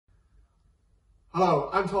Hello,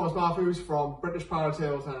 I'm Thomas Matthews from British Para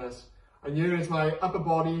Table Tennis, and here is my upper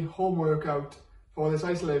body home workout for this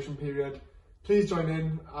isolation period. Please join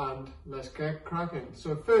in and let's get cracking.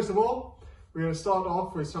 So first of all, we're going to start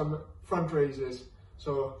off with some front raises.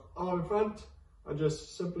 So arm in front and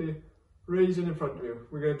just simply raising in front of you.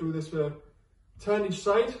 We're going to do this for 10 each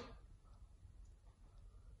side.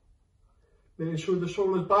 Making sure the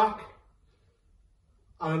shoulders back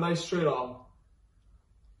and a nice straight arm.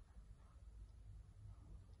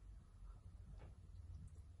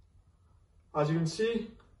 As you can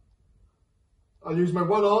see, I'll use my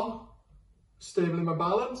one arm, stable in my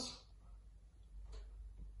balance,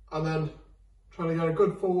 and then trying to get a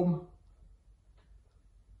good form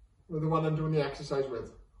with the one I'm doing the exercise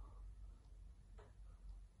with.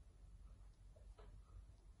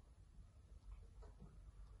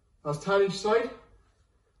 That's 10 each side.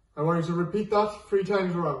 I want you to repeat that 3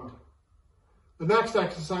 times around. The next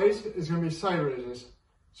exercise is going to be side raises.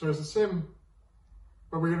 So it's the same,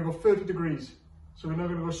 but we're going to go 30 degrees. So we're not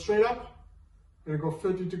going to go straight up, we're going to go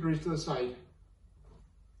 30 degrees to the side.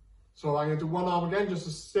 So I'm going to do one arm again just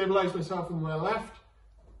to stabilize myself on my left,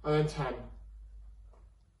 and then 10.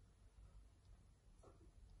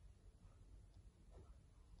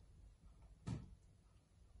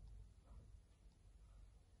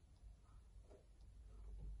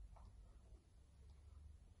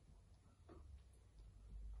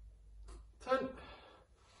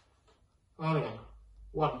 And again.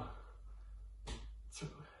 1, 2,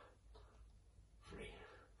 3,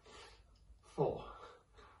 4,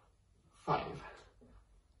 5,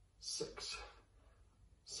 6,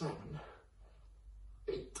 7,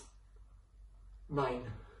 8, 9,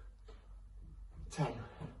 10. I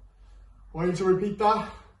want you to repeat that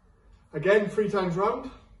again 3 times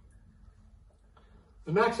round.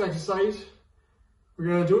 The next exercise we're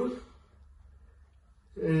going to do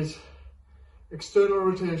is external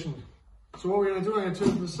rotation. So what we're going to do, I'm going to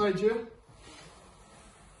turn to the side here.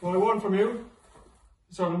 What I want from you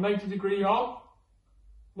is to have a 90-degree arm,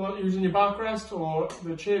 not using your backrest or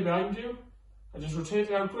the chair behind you, and just rotate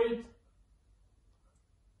it outward.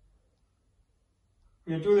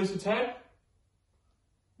 We're going to do this at 10,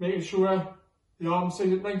 making sure the arm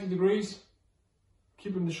stays at 90 degrees,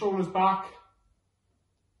 keeping the shoulders back.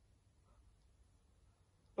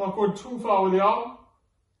 Not going too far with the arm,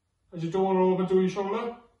 as you don't want to overdo your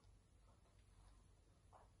shoulder.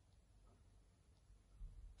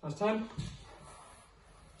 That's 10.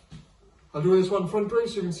 I'll do this one front raise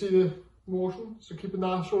so you can see the motion. So keeping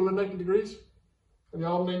that shoulder 90 degrees and the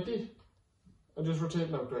arm 90 and just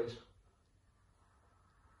rotating out raise.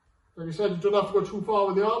 Like I said, you don't have to go too far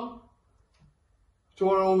with the arm. You don't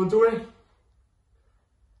want to overdo it.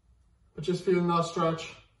 But just feeling that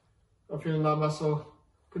stretch and feeling that muscle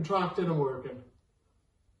contracted and working.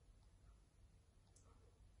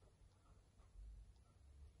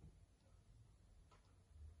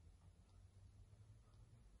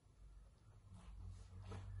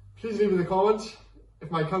 Please leave in the comments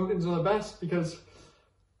if my countings are the best, because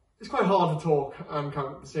it's quite hard to talk and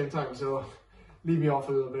count at the same time, so leave me off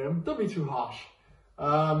a little bit. Don't be too harsh.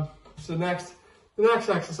 So the next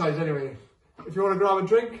exercise anyway, if you want to grab a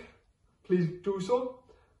drink, please do so.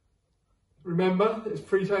 Remember, it's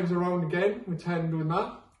 3 times around again, with 10 doing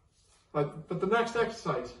that. But the next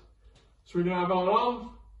exercise, so we're going to have our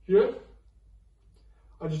arm here.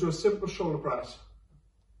 I'll just do a simple shoulder press.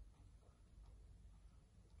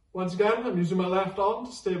 Once again, I'm using my left arm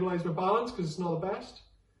to stabilize my balance because it's not the best.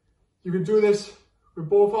 You can do this with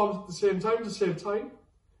both arms at the same time to save time,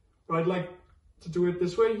 but I'd like to do it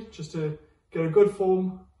this way just to get a good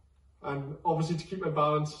form and obviously to keep my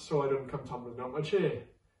balance so I don't come tumbling out my chair.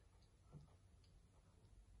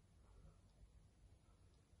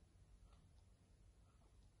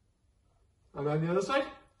 And then the other side.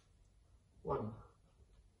 1,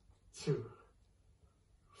 2,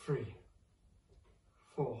 3,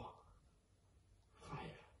 4, 5,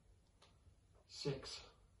 6,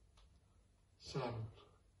 7,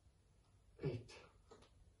 8,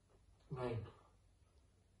 9,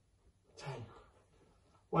 10.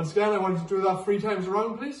 Once again, I want you to do that 3 times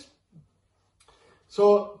around, please.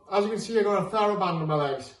 So, as you can see, I got a TheraBand on my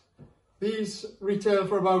legs. These retail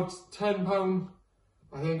for about £10,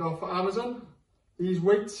 I think, off Amazon. These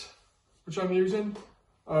weights, which I'm using,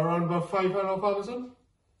 are around about £5 off Amazon.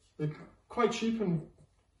 They're quite cheap and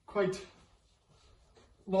quite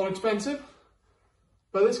not expensive,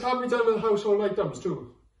 but this can be done with household items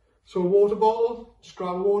too. So a water bottle, just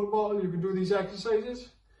grab a water bottle, you can do these exercises.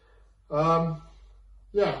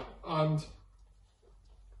 Yeah, and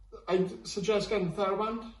I suggest getting the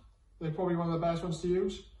TheraBand. They're probably one of the best ones to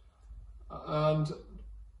use. And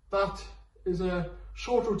that is a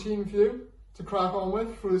short routine for you to crack on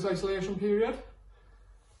with through this isolation period.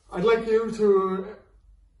 I'd like you to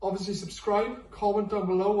obviously subscribe, comment down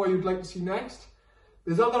below what you'd like to see next.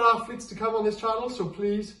 There's other athletes to come on this channel, so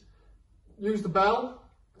please use the bell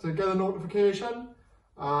to get a notification,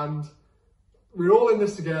 and we're all in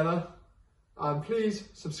this together. And please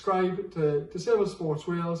subscribe to Disabled Sports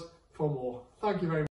Wales for more. Thank you very much.